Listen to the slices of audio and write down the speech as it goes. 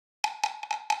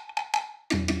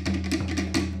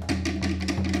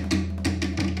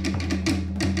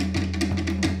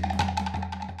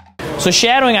So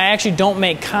shadowing, I actually don't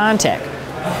make contact.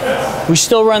 We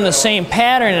still run the same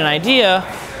pattern and idea,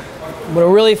 but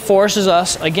it really forces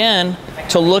us, again,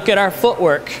 to look at our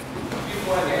footwork. So,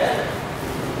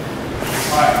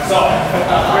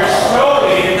 we're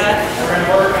slowly, we're going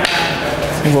to work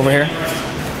on... Move over here.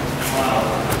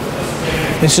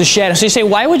 This is shadow. So you say,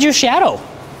 why would you shadow?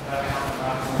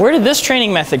 Where did this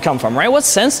training method come from, right? What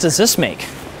sense does this make?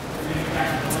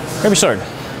 Grab your sword.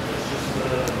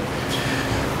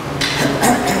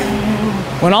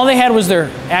 When all they had was their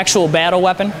actual battle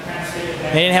weapon,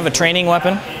 they didn't have a training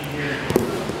weapon,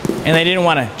 and they didn't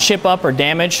want to chip up or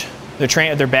damage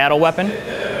their battle weapon,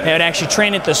 they would actually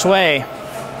train it this way.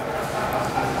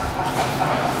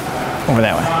 Over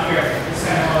that way.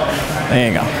 There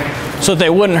you go. So that they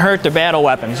wouldn't hurt their battle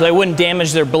weapon, so they wouldn't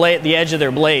damage their blade, the edge of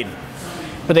their blade.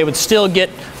 But they would still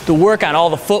get the work on all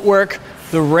the footwork,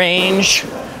 the range,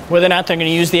 whether or not they're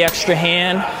going to use the extra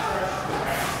hand.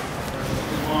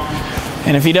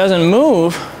 And if he doesn't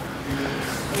move,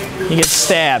 he gets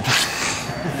stabbed.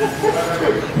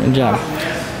 Good job.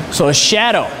 So a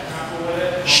shadow.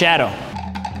 Shadow.